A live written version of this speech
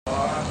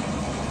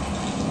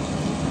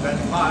that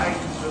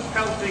bides the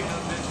pelting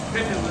of this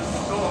pitiless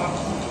storm,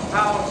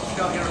 how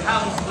shall your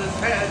houseless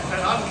heads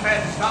and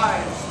uncatched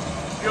eyes,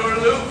 your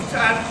looped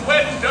and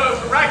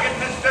windowed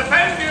raggedness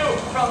defend you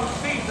from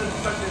seasons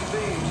such as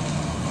these?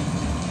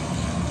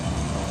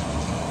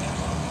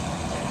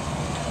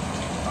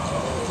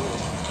 Oh,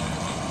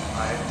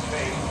 I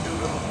made you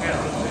care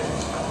of this.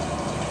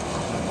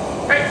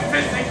 Take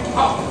physic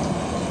pop.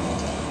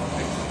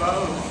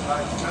 Expose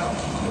thyself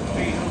to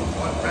feel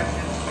what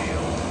wretches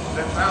feel,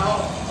 that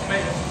thou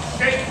mayest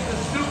shake the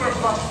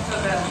superflux to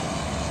them,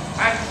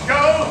 and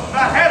show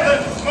the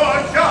heavens more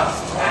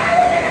just.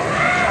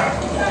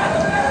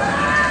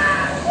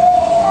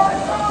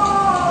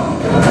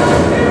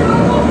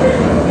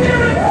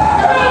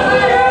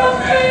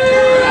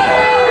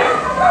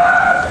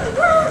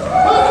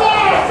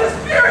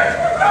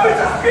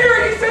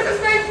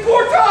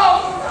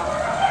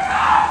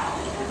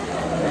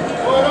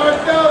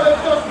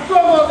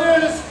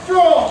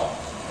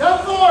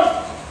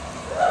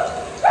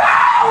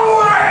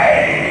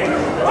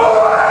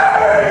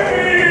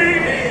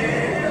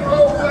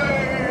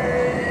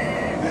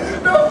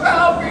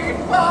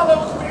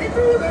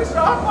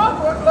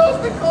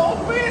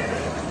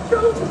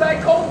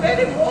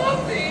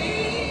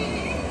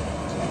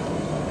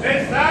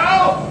 Didst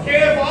thou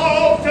give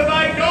all to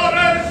thy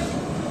daughters?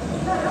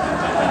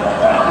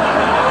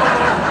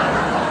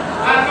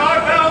 And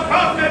art thou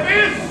come to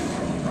this?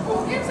 Who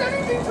gives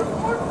anything to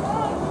poor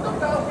Tom? The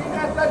Falcon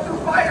hath led through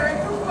fire and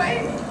through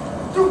flame,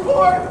 through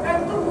port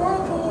and through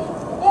whirlpool,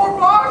 o'er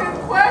bog and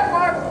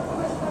quagmire,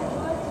 lest thy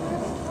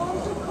likeness come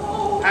to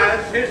cold.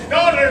 As his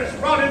daughters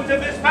brought into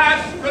this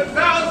pass, couldst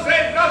thou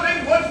say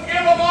nothing would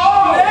give them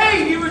all?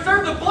 Nay, he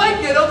reserved the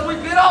blanket, else we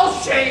bid all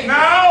shame.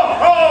 Now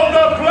hold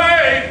the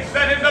plagues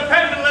that in the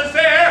pendulous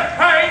air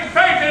hang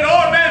fated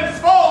o'er men's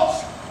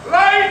faults.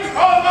 Light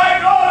on thy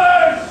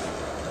daughters!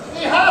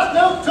 He has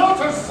no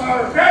daughters,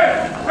 sir.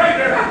 Yes,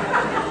 traitor!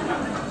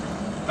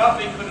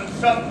 Nothing could have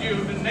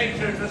subdued the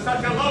nature to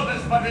such a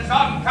lowness but his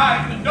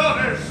unkind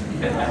daughters.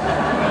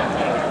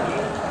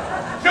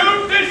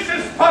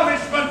 Judicious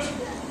punishment!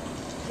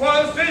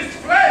 Was this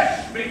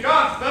flesh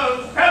begot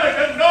those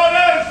pelican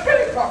daughters?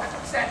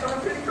 Pillycock, Saturn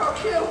and Pillycock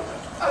kill.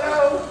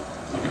 Hello?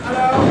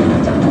 Hello?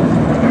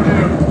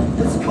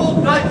 This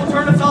cold night will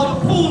turn us all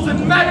to fools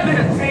and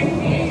madmen. Take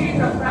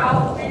heed, the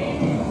foul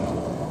fiend.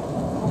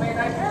 Obey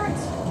thy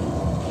parents.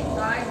 Keep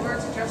thy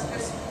words of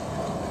justice.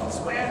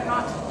 Swear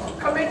not.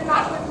 Commit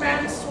not with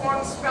man's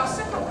sworn spell.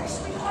 Set the race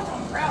sweetheart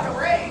on proud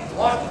array.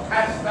 What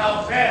hast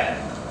thou been?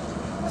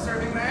 A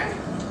serving man.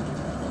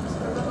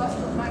 Serve the lust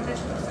of my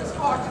mistress's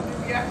heart and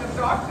in the act of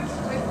darkness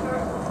with her.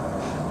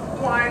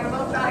 Wine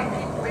love thy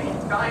deeply,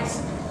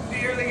 dice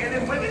dearly, and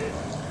in women.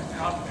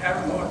 Now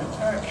paramour the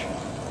Turk.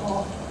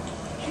 Oh,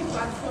 keep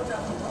thy foot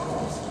out of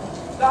rolls,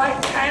 thy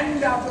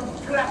hand out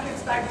of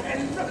brackets, thy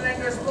pen from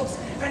lenders' books,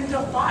 and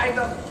defy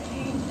the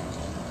fiend.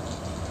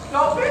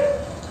 Dolphin?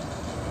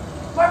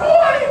 My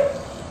boy!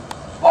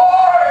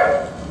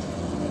 Boy!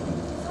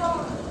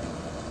 Son,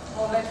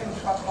 oh, let him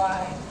trot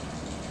by.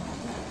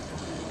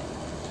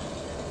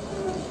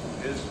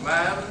 Is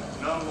man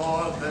no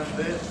more than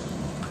this?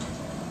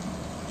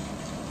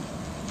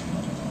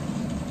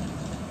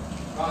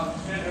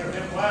 Consider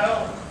him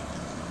well.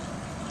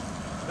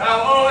 Thou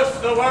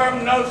owest the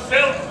worm no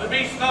silk, the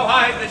beast no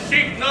hide, the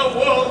sheep no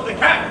wool, the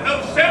cat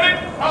no civet.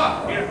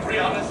 Ah, here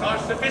Trianus are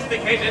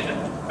sophisticated.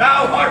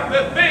 Thou art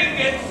the thing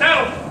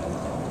itself.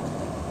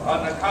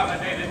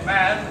 Unaccommodated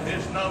man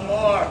is no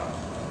more,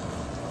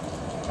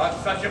 but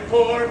such a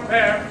poor,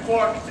 bare,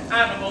 forked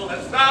animal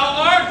as thou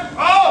art.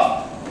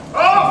 Off!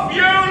 Off,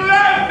 you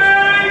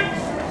landings!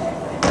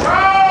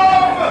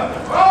 Come,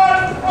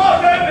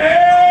 unbutton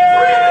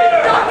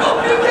here!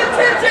 Not be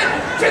contented!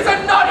 'Tis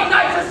a naughty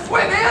night to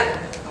swim in!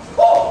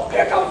 Oh,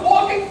 here comes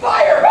walking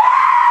fire!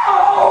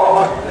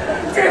 Oh!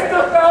 'Tis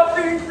the foul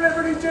fiend,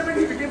 liberty jibbing.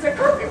 He begins at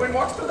curfew and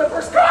walks to the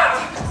first cut!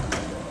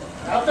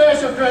 Now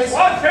there's your grace.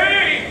 What's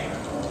he?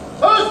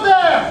 Who's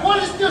there? What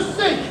is to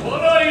seek?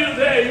 What are you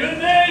there? Your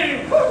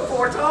name?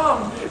 Poor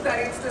Tom,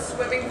 that eats the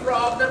swimming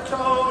frog, the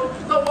toad,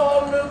 the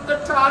walnut, the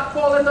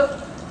tadpole, and the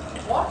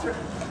water.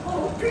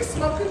 Oh, peace,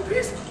 smoke, and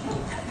peace.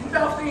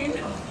 Nothing.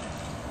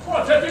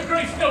 What a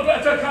disgrace, no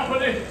better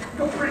company.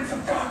 The Prince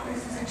of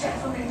Darkness is a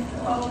gentleman.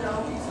 Oh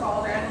no, he's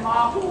called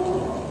Animal.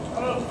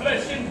 Oh,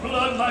 flesh and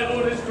blood, my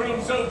lord, has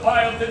grown so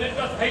vile that it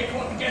doth hate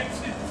what gets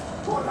it.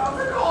 Put on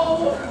the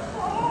gold.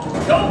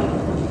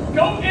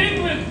 Go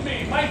in with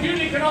me. My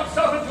duty cannot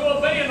suffer to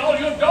obey in all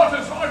your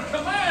daughter's hard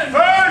command.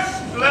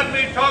 First, let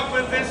me talk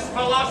with this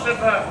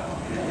philosopher.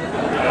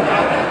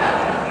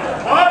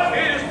 What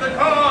is the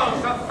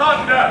cause of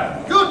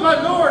thunder? Good, my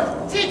lord.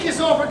 Take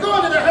his offer. Go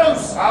into the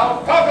house.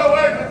 I'll talk a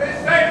word with this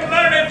same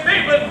learned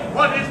Theban.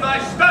 What is thy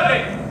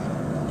study?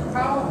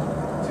 How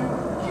to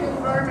kill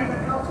vermin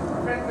and how to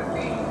prevent the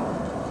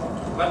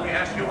fiend. Let me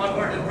ask you one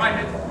word and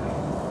write it.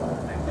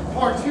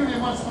 Poor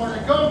Tyrion once more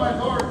to go, my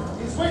lord.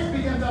 His weight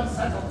began to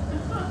unsettle.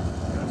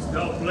 Dost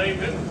thou blame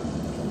him?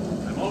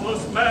 I'm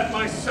almost mad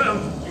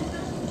myself.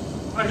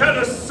 I had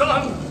a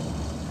son,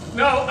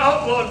 now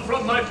outlaw. blood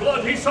from my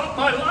blood. He sought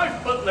my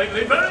life, but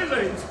lately, very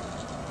late.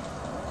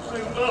 I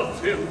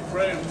loved him,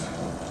 friend.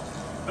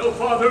 No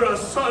father or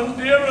son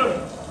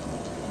dearer.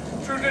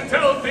 True to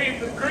tell thee,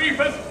 the grief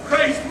hath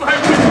crazed my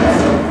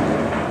wits.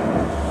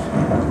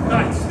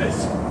 Night's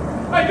this.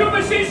 I do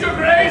beseech your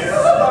grace.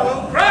 I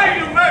will Cry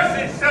you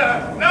mercy,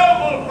 sir.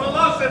 Noble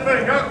philosopher,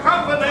 your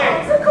company.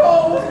 It's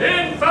cold.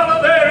 In,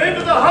 fellow, there,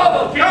 into the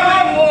hovel. Keep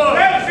them warm.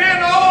 Let's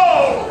in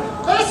all.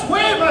 This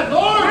way, my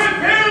lord!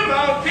 Repeal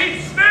thou, keep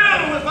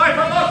still with my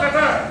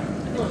philosopher.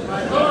 Good,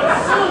 my lord,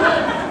 soon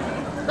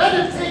then. Let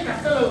him take the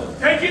fellow.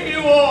 Taking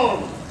you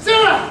all.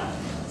 Sarah!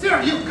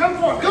 Sarah, you come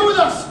forth. Go with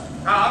us.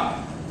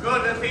 Come,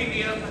 good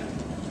Athenian.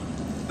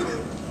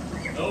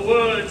 No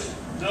words,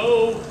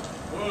 no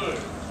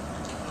words.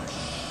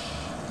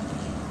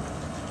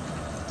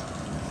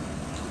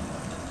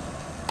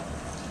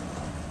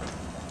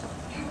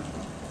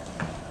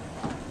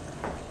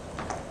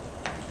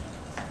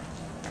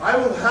 I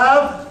will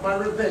have my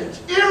revenge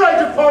ere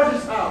I depart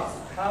his house.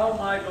 How,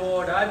 my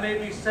lord, I may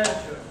be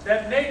censured,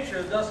 that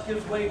nature thus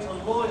gives way to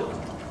loyalty.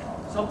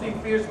 Something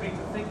fears me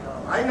to think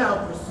of. I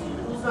now perceive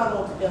it was not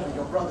altogether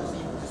your brother's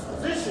evil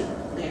disposition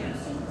made him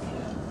seize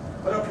here,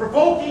 but a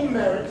provoking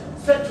merit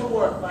set to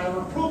work by a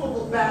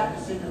reprovable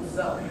badness in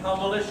himself. How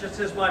malicious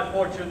is my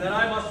fortune, that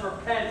I must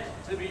repent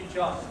to be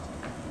just.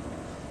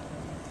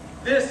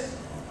 This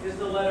is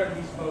the letter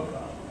he spoke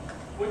of,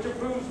 which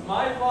approves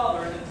my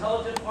father an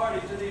intelligent party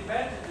to the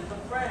advantages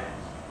of France.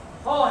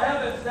 Call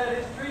heavens that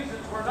his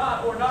treasons were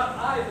not, or not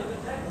I, the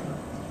detective.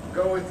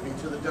 Go with me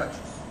to the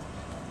Duchess.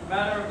 The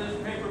matter of this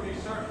paper be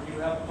certain, you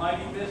have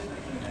mighty business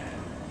in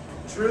hand.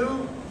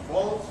 True,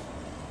 false,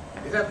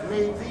 it hath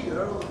made thee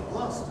Earl of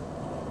Gloucester.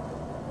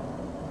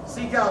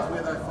 Seek out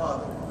where thy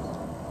father,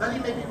 that he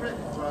may be ready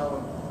for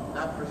our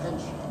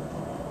apprehension.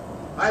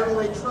 I will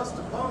lay trust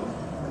upon thee,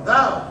 and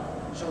thou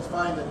shalt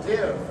find a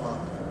dear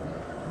father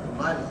in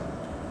my love.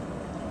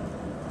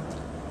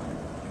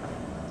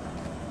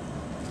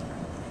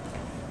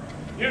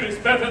 Here is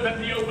better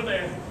than the open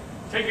air.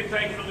 Take it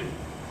thankfully.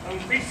 And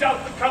piece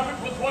out the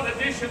comfort with what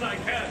addition I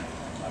can.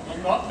 I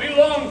will not be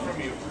long from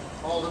you.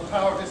 All the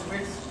power of his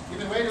wits,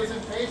 even waiters in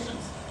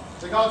patience.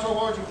 The gods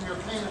reward you for your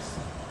plainness.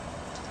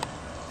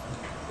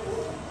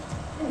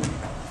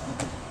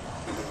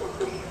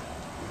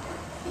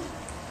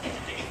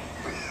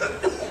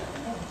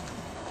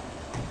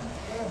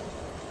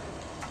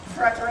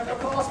 Fraternal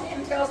calls me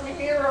and tells me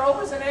Nero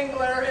was an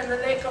angler in the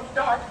lake of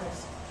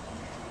darkness.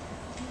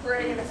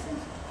 Pray innocent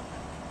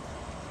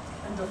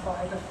and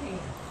defy the fiend.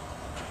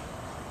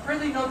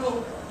 Prithee,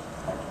 Nuncle,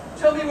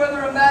 tell me whether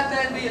a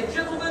madman be a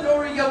gentleman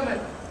or a yeoman.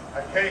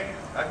 A king,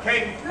 a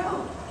king.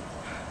 No,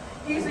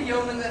 he's a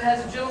yeoman that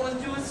has a gentleman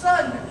to his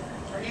son.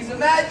 Or he's a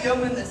mad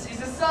yeoman that sees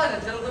his son,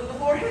 a gentleman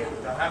before him.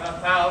 To have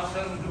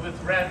 1,000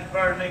 with red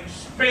burning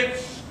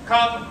spits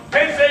come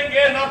hissing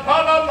in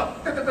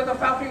upon them. The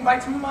falcon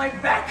bites my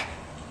back.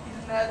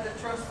 He's a mad that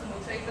trusts in the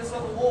tameness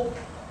of a wolf,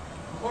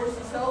 a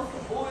horse's health,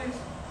 a boy's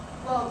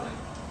love,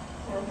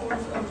 or a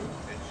horse of...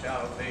 It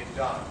shall be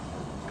done.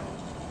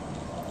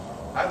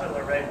 I will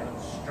arrange them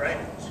straight.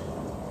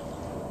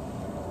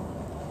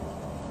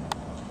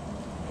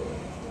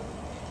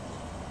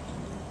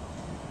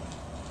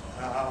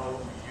 Now,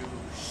 you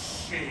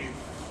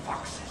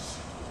she-foxes.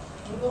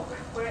 Look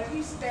where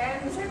he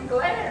stands and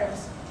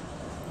glares.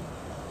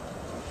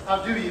 How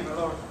do ye, my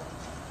lord?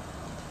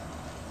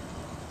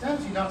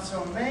 Stand ye not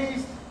so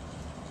amazed.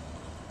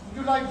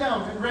 You lie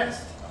down and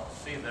rest. I'll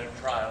see their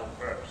trial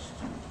first.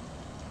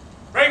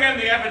 Bring in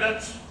the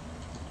evidence.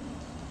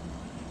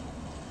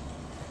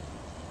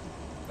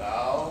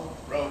 Thou,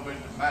 robed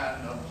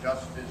man of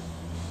justice,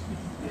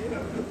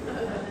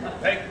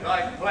 take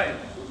thy place,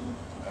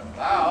 and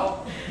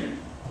thou,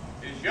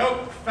 his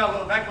yoke fellow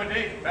of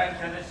equity, bench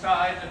at his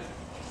side.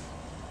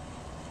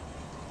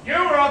 You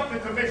are of the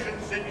commission,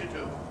 sit you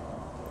do.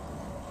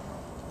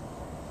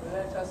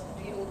 Let us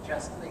deal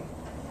justly.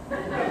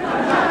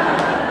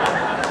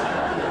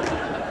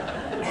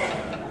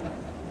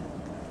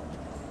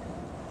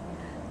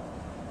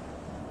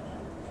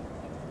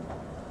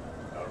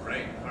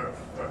 Arraign her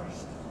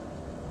first.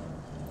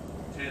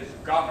 'Tis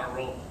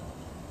Goneril.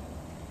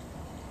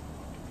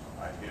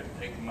 I here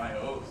take my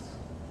oath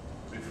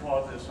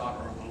before this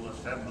honorable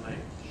assembly.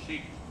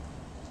 She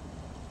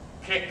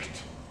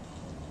kicked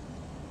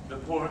the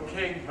poor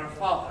king, her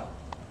father.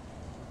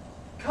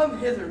 Come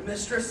hither,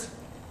 mistress.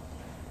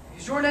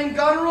 Is your name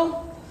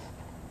Goneril?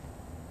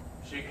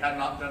 She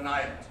cannot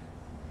deny it.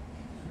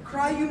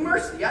 Cry you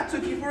mercy, I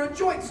took you for a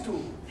joint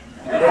stool.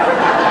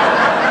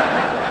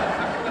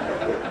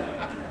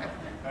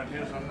 And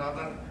here's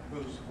another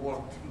whose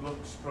warped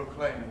looks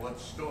proclaim what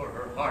store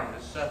her heart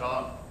is set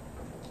on.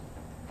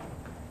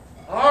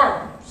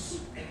 Arms!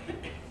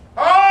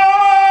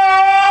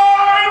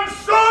 Arms!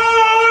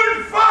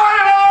 Sword!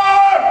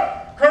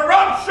 Fire!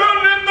 Corruption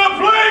in the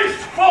place!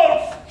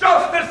 False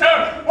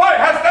justicer! Why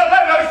hast thou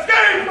let her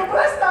escape?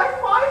 Bless thy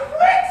fine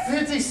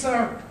wits! Pity,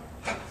 sir.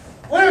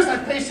 Where's thy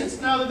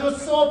patience now that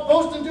those so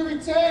boasting to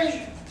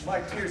retain? My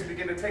tears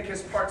begin to take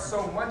his part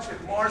so much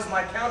it mars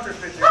my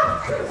counterfeiting.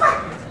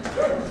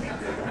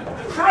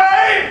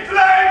 Crave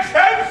flesh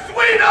and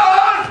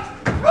sweetheart!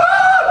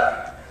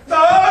 Ah! The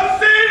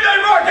unseen, they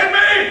work in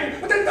me!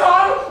 The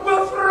Tom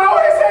will throw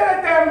his head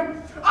at them!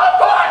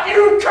 Upon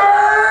you,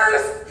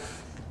 curse!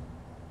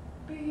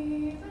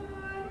 Be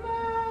thy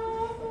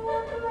mouth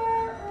or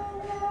black or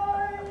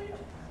white,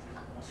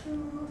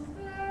 tooth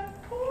that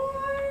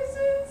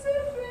poisons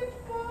if it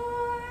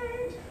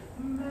bite,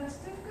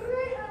 mastiff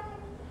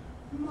greyhound,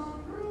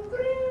 mongrel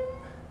grim,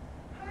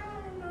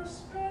 hound or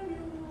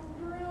spaniel,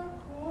 brook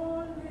or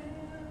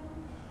lamb,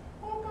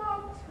 or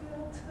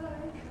bobtail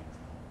tyke,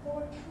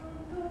 or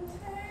trumpet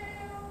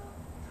tail,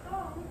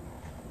 tongue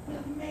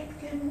will make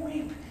them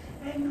weep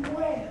and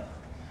wail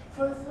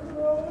for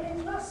throwing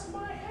thus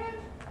my head.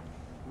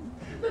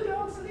 The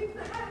dogs leap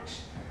the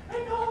hatch,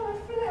 and all are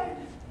fled.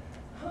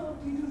 Oh,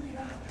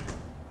 Julia,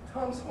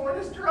 Tom's horn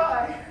is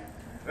dry.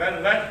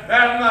 Then let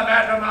them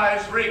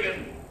anatomize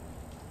Regan.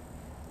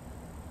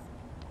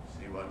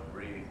 See what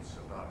breathes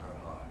about her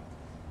heart.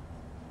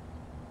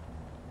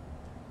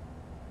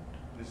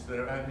 Is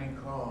there any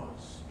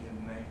cause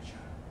in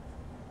nature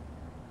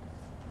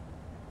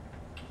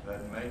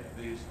that make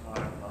these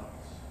hard hearts?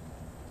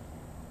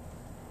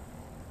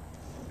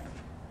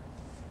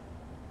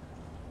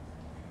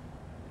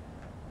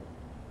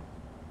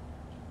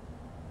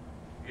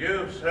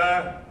 You,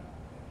 sir,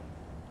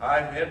 I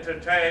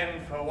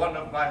entertain for one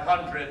of my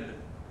 100.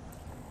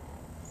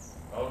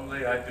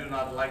 Only I do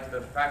not like the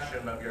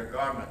fashion of your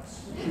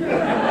garments.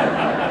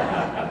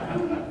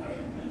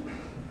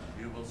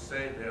 You will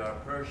say they are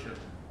Persian.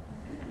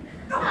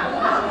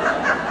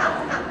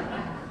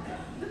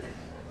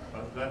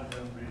 But let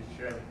them be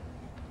shaved.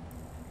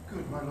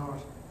 Good, my lord.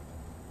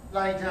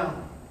 Lie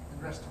down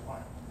and rest a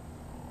while.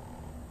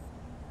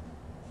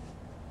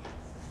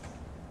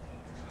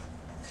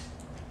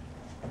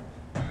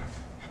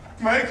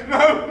 Make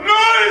no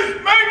noise!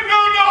 Make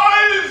no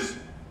noise!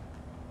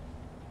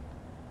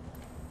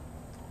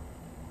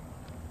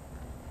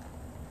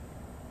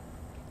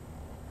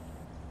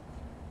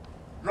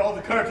 Draw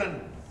the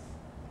curtain.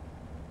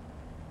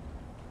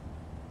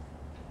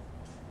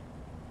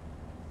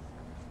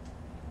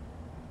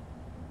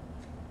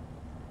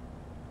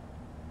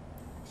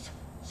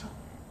 So.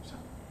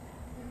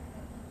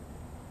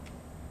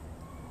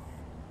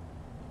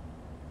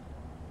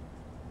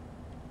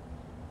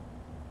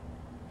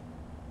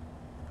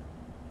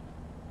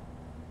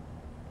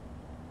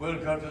 We'll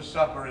go to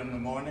supper in the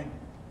morning.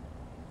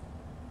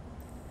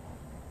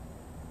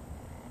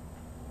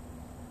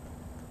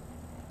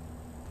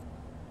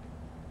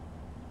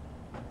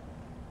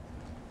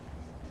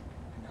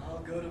 And I'll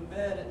go to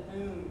bed at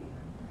noon.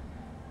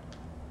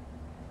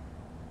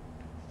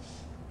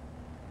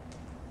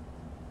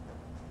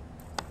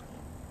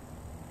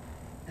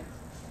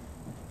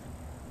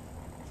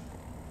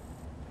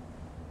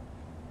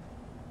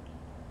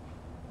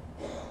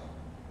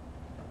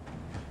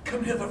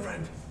 Come hither,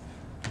 friend.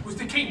 Was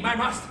the king my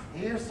master?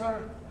 Here,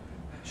 sir.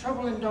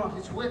 Trouble him not,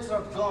 his wits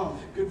are gone.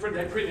 Good friend,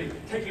 I pray thee,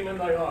 take him in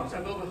thy arms,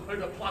 and overthrow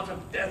the plot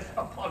of death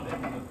upon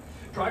him.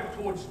 Drive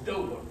towards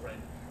Dover, friend,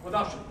 where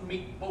thou shalt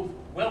meet both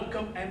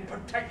welcome and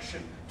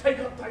protection. Take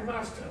up thy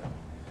master.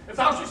 If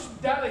thou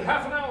shouldst dally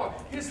half an hour,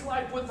 his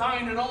life with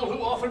thine, and all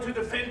who offer to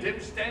defend him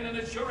stand in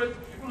assured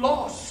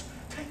loss.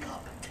 Take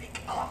up, take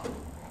up.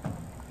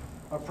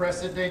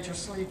 Oppressed nature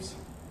sleeps.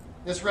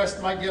 This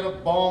rest might yet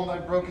have balm thy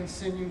broken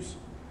sinews,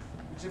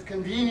 which if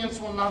convenience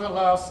will not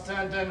allow,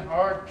 stand in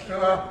hard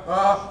cure.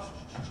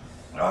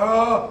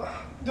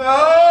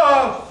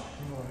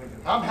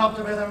 I'm helped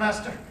to bear,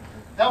 master.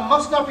 Thou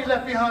must not be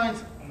left behind.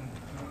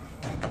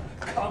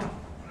 Come.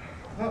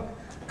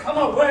 Come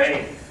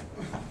away.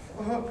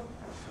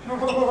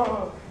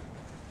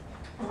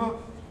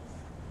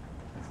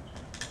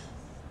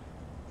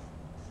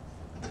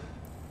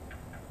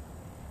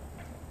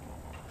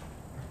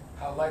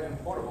 How light and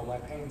portable my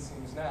pain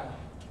seems now.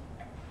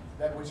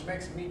 That which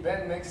makes me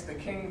bend makes the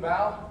king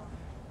bow.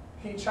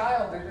 He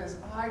childed as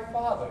I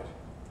fathered.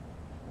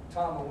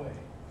 Tom away.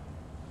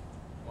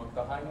 Mark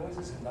the high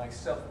noises and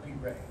thyself be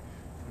ready,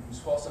 from whose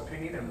false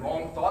opinion and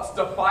wrong thoughts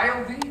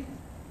defile thee.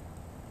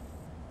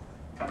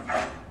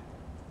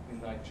 In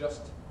thy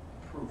just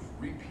proof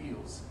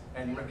repeals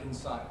and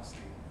reconciles thee.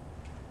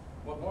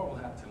 What more we'll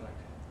have tonight?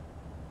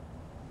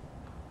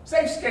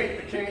 Safe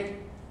skate the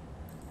king.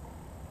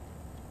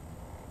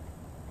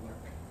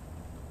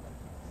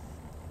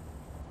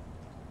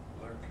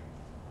 Lurk.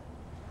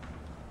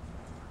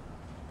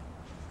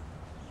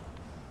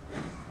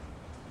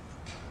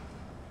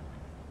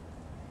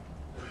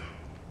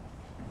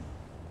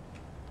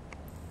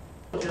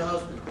 Your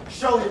husband,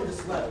 show him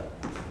this letter.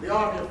 The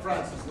army of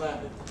France has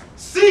landed.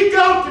 Seek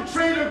out the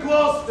traitor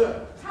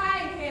Gloucester.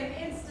 Hang him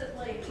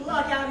instantly.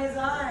 Pluck out his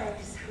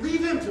eyes.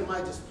 Leave him to my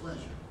displeasure.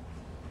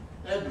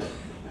 Edmund,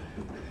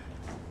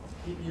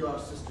 keep you our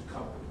sister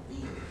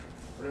company.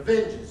 The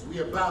revenges we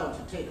are bound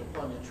to take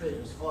upon your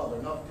traitor's father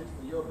are not fit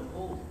for your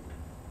beholding.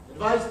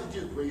 Advise the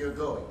Duke where you're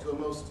going, to a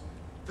most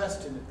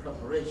festive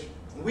preparation.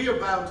 And we are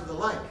bound to the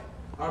like.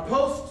 Our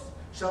posts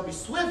shall be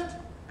swift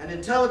and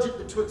intelligent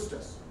betwixt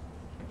us.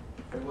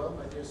 Farewell,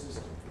 my dear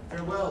sister.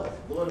 Farewell,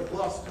 Lord of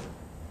Gloucester.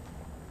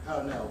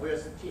 How now,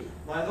 where's the king?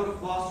 My Lord of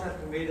Gloucester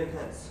hath conveyed him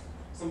hence.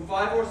 Some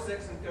 5 or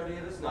 6 and 30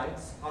 of his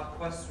knights, hot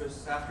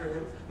questress after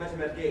him, met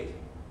him at gate,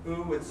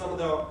 who, with some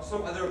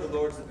other of the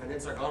lord's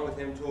dependents, are gone with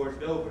him towards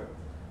Dover,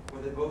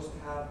 where they boast to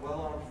have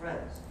well-armed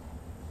friends.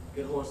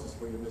 Get horses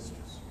for your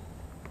mistress.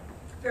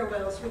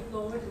 Farewell, sweet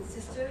lord and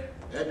sister.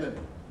 Edmund,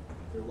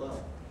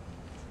 farewell.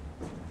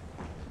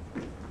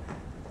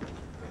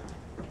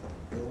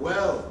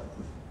 Farewell.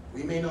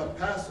 We may not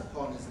pass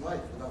upon his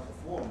life without the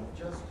form of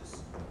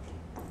justice.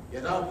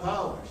 Yet our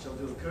power shall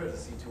do a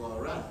courtesy to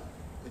our wrath,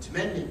 which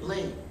men may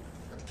blame,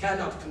 but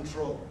cannot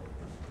control.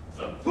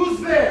 Who's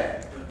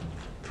there?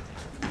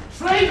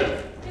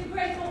 Traitor!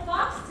 Ungrateful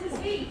fox, 'tis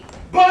he.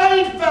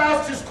 Bind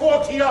fast his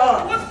courtier!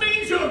 What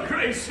means your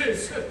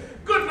graces?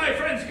 Good my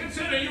friends,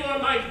 consider you are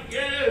my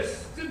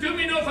guests. Do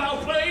me no foul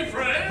play,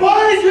 friend.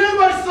 Bind him,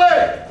 I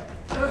say!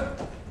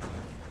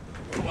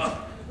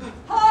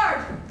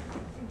 Hard!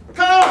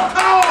 Come!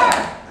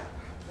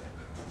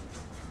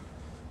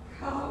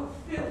 Oh,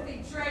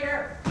 filthy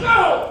traitor!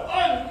 No!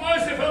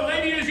 Unmerciful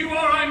lady as you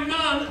are, I'm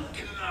none.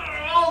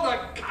 All the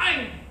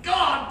kind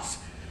gods!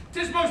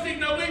 'Tis most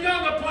ignobly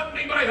done to pluck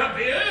me by the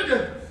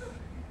beard.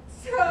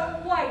 So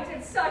white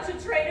and such a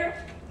traitor!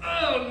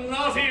 Oh,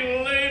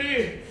 naughty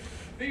lady!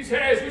 These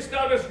hairs which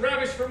thou dost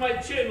ravish from my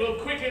chin will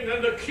quicken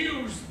and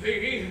accuse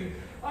thee.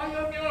 I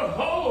am your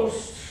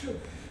host.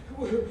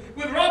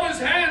 With robber's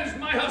hands,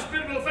 my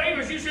hospitable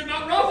favors you should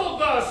not ruffle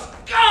thus.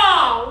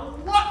 Ah!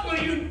 What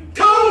will you do?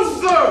 Come,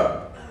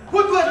 sir!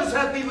 What letters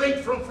have thee late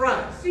from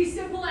France? Be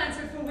simple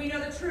answer, for we know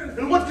the truth.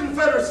 And what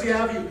confederacy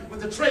have you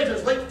with the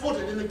traitors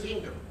late-footed in the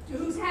kingdom? To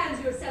whose hands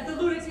you have said the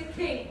lunatic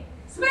king?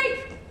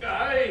 Speak!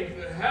 I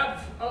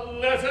have a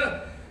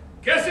letter,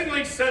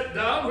 guessingly set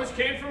down, which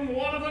came from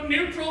one of a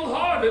neutral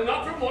heart and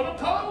not from one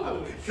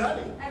opposed.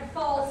 Cunning. And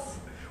false.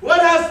 What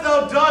hast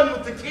thou done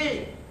with the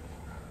king?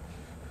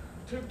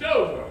 To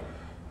Dover.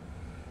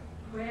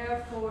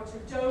 Wherefore to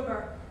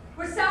Dover?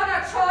 Wouldst thou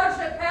not charged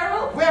at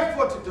peril?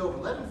 Wherefore to Dover?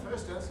 Let him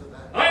first answer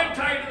that. I am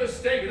tied to the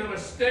stake and I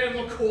must stand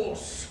the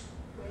course.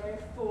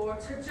 Wherefore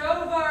to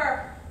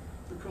Dover?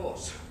 The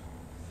course.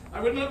 I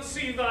would not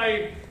see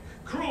thy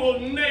cruel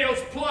nails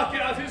pluck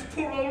out his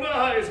poor old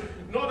eyes,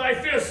 nor thy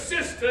fierce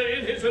sister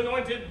in his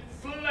anointed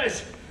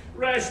flesh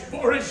rash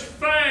boorish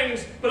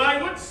fangs, but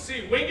I would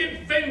see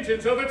winged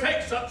vengeance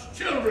overtake such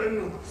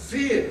children.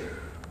 See it.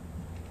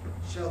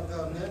 Shalt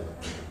thou never?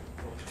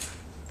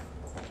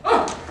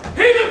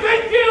 He that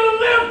thinks he'll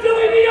live till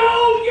he be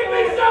old, give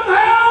me some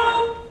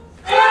help!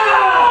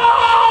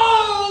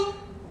 Oh!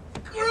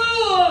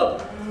 Cruel!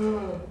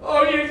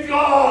 Oh, ye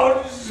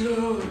gods!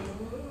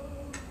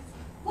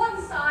 One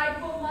side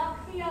will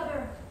mock the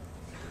other.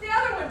 The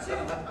other one too.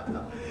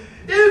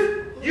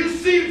 If you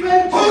see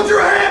vengeance... Hold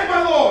your hand,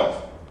 my lord!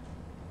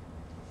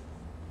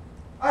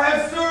 I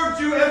have served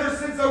you ever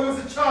since I was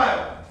a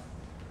child.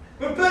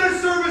 But better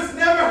service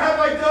never have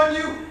I done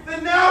you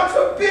than now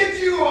to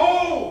bid you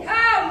hold.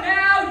 How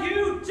now,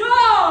 you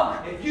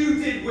dog! If you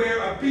did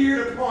wear a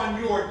beard upon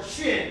your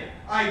chin,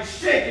 I'd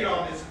shake it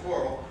on this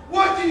quarrel.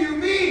 What do you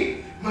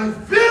mean? My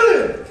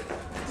villain!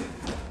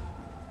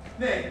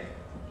 Nay,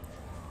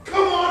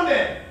 come on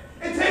then,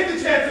 and take the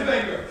chance of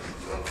anger.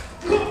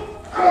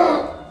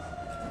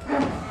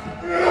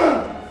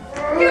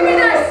 Give me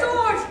thy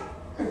sword!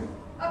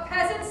 A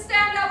peasant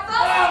stand up thus?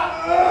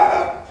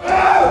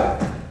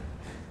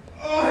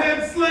 Oh, I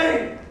am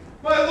slain,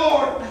 my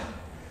lord.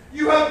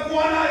 You have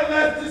one eye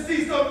left to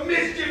see some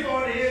mischief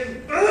on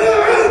him.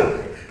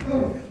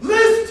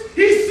 Lest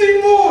he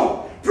see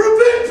more!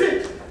 Prevent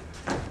it!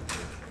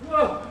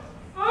 Out!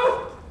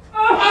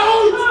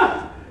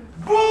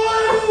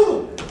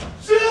 Boil!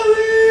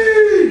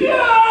 Jelly!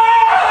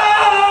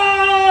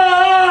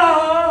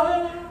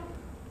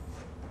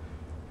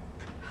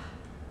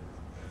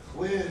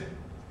 Where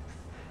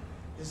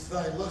is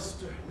thy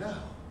luster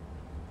now?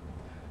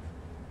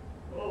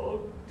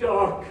 Oh,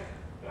 dark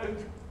and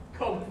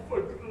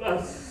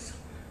comfortless.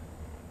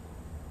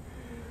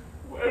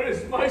 Where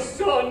is my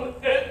son,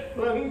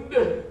 Edmund?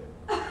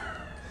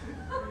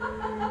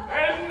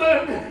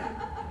 Edmund!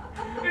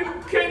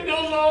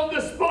 Enkindle on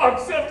the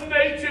sparks of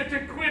nature to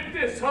quit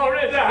this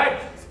horrid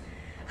act.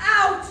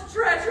 Out,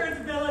 treacherous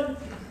villain!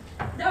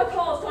 Thou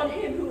callest on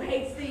him who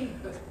hates thee.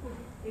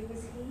 It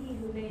was he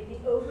who made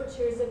the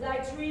overtures of thy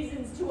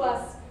treasons to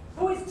us,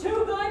 who is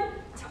too good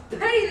to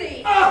pay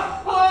thee.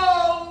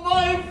 Oh,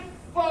 my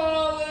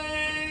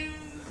follies!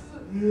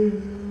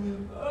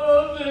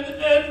 Oh, then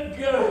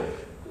Edgar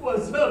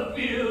was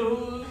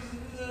abused.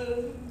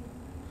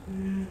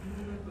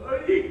 Oh,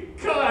 ye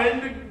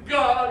kind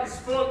gods,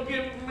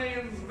 forgive me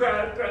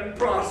that and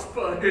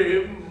prosper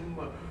him.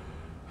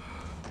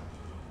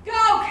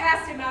 Go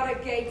cast him out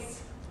at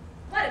gates.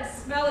 Let him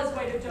smell his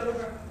way to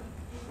Dover.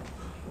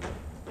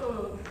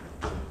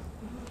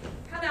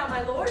 Come now,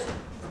 my lord.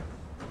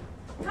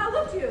 How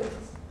look you?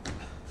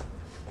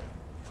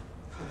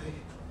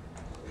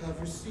 I have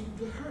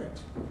received a hurt.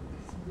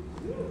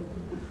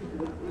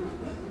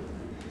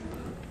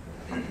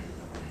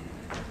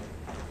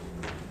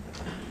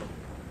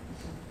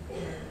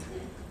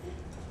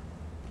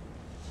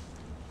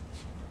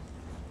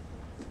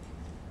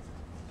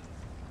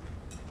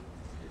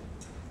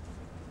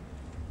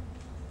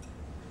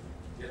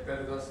 yet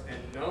better thus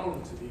and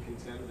known to be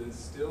contemned than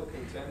still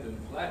contemned and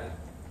flattered.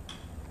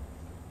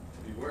 To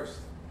be worst,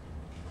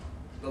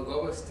 the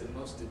lowest and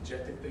most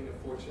dejected thing of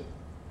fortune.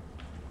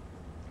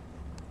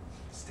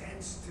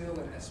 Stands still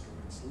in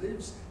esperance,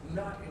 lives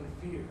not in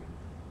fear.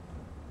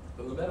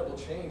 The lamentable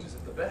change is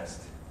at the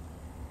best.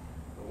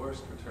 The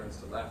worst returns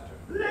to laughter.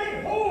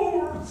 Lay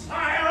hold,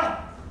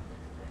 sire!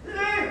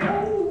 Lay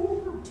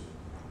hold!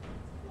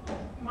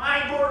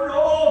 My good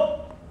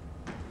lord,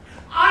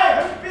 I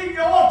have been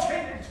your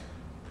tenant,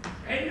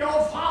 and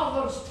your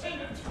father's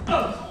tenant.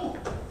 Oh,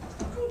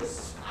 good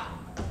son,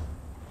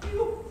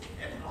 you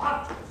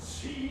cannot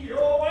see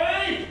your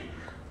way.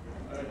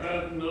 I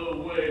have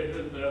no way,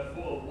 and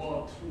therefore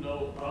want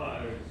no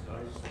eyes. I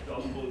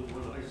stumbled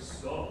when I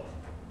saw.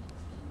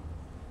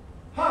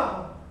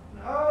 How?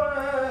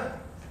 Now,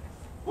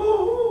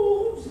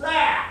 who's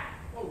that?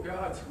 Oh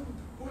God,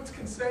 who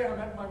can say I'm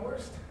at my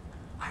worst?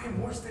 I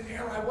am worse than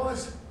e'er I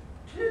was.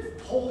 'Tis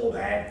poor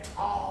that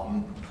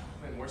Tom.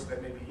 And worse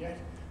that may be yet.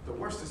 The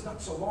worst is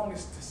not so long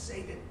as to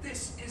say that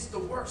this is the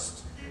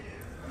worst.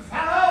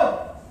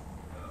 Fellow,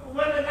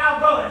 whither thou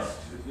goest?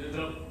 Is it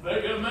a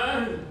beggar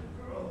man?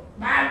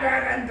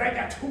 Madman and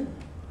beggar too.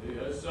 He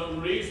has some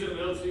reason,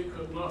 else he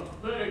could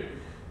not beg.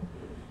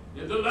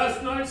 Yet the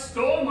last night's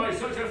storm I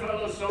such a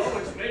fellow saw,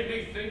 which made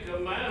me think a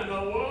man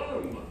a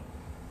worm.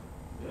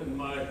 Then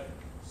my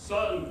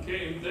son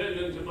came then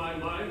into my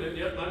mind, and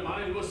yet my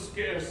mind was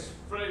scarce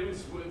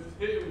friends with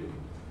him.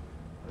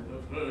 And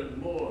have heard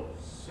more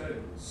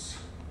sense.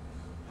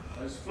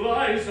 As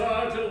flies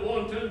are to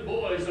wanton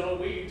boys, are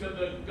we to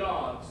the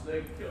gods.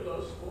 They kill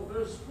us for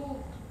their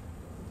sport.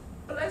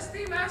 Bless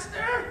thee,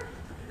 master.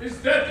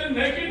 Is that the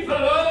naked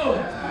fellow?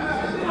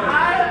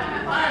 I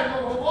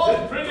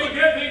Prithee,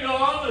 get thee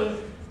gone.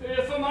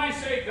 For my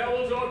sake thou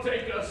wilt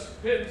o'ertake us.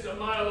 Hence a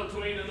mile or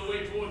twain in the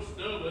way towards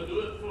Dover. Do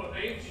it for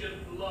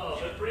ancient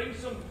love, and bring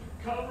some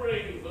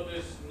covering for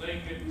this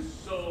naked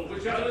soul,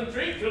 which I'll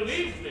entreat to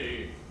leave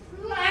me.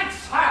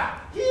 Let's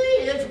her. He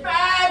is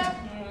bad.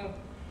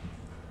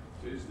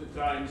 'Tis the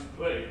time's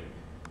plague,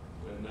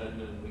 when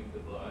madmen lead the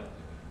blind.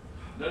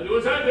 Now do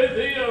as I bid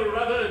thee, or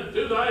rather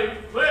do thy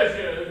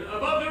pleasure.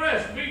 Above the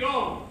rest, be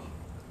gone.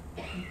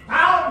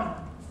 Bound,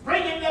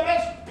 bringing the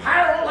best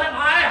peril that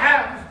I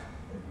have.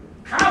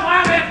 Come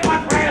on it,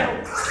 what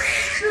will?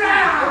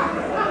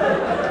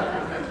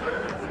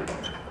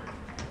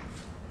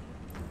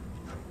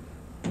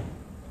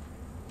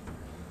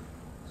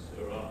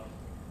 Sirrah,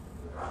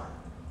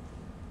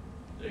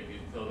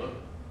 naked fellow.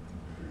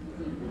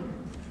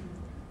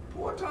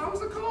 Poor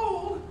Tom's a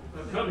cold.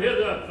 Now come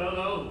hither,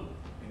 fellow.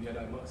 And yet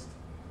I must.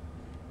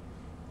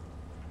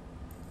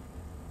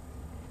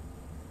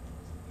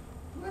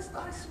 Bless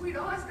thy sweet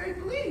eyes, they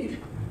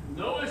bleed.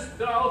 Knowest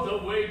thou the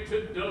way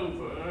to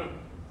Dover?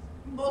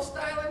 Bull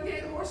style and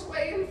gate,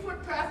 horseway and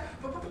footpath.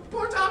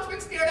 Poor Tom's been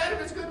scared out of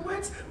his good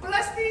wits.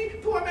 Bless thee,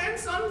 poor man,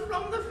 son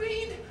from the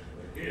fiend.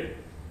 Here,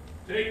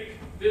 take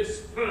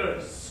this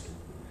purse.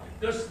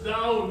 Dost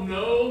thou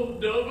know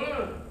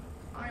Dover?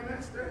 Aye,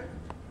 master.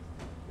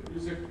 It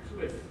is a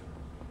cliff,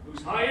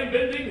 whose high and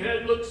bending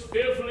head looks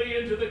fearfully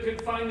into the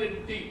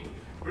confining deep.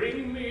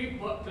 Bring me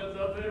but to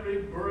the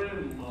very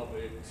brim of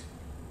it,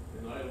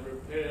 and I'll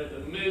repair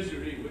the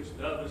misery which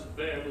thou dost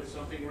bear with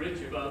something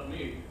rich about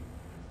me.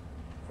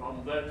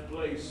 From that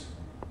place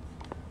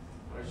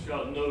I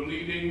shall no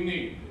leading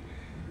need.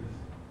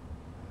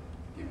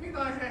 Give me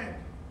thy hand.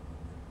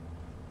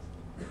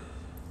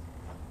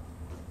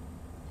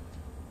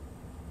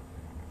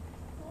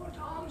 Poor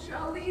Tom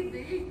shall lead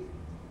thee.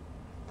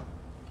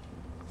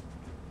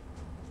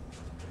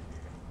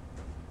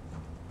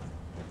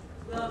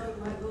 Welcome,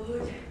 my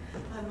lord.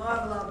 I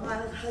marvel our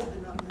mild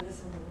husband not met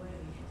us on the way.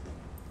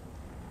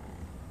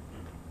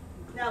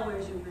 Now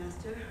where's your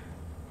master?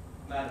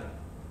 Madam,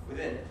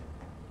 within.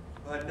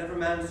 But never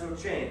man so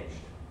changed.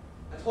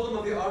 I told him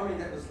of the army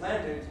that was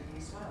landed,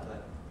 he smiled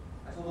at.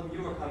 I told him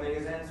you were coming,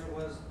 his answer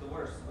was the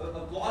worst.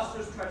 Of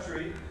Gloucester's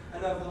treachery,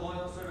 and of the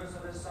loyal service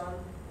of his son.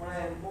 When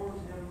I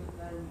informed him,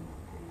 then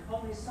he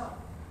called me son.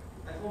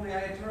 I told me I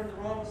had turned the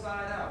wrong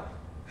side out.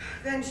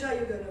 Then shall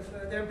you go no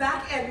further.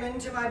 Back Edmund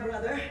to my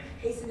brother.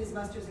 Hasten his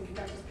musters and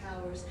conduct his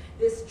powers.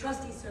 This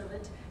trusty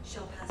servant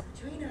shall pass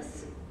between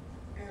us.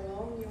 Ere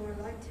long you are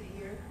like to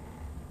hear,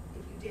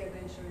 if you dare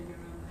venture in your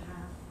own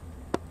behalf,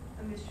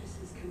 a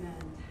mistress's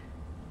command.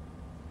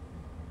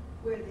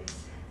 Wear this.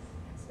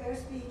 Spare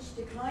speech,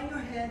 decline your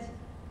head.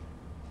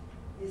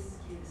 This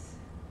kiss,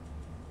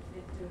 if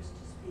it durst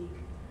to speak,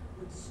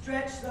 would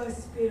stretch those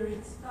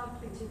spirits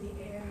up into the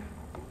air.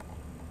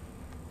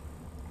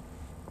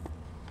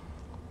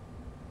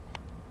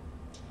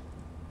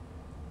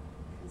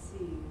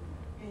 Conceive,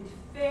 and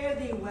fare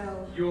thee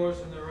well. Yours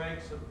in the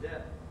ranks of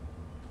death.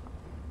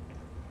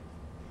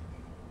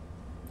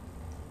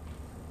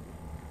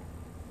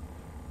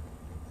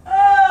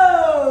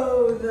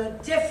 Oh, the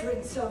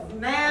difference of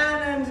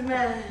man and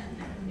man.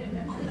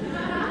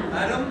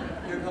 Madam,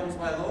 here comes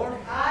my lord.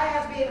 I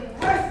have been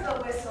worth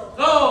the whistle.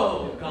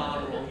 Oh,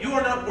 Goneril, you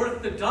are not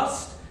worth the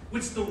dust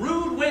which the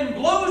rude wind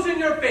blows in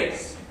your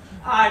face.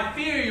 I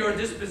fear your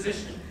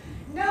disposition,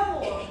 No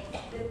more.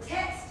 The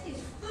text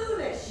is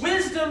foolish.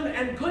 Wisdom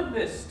and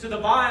goodness to the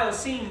vile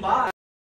seem by.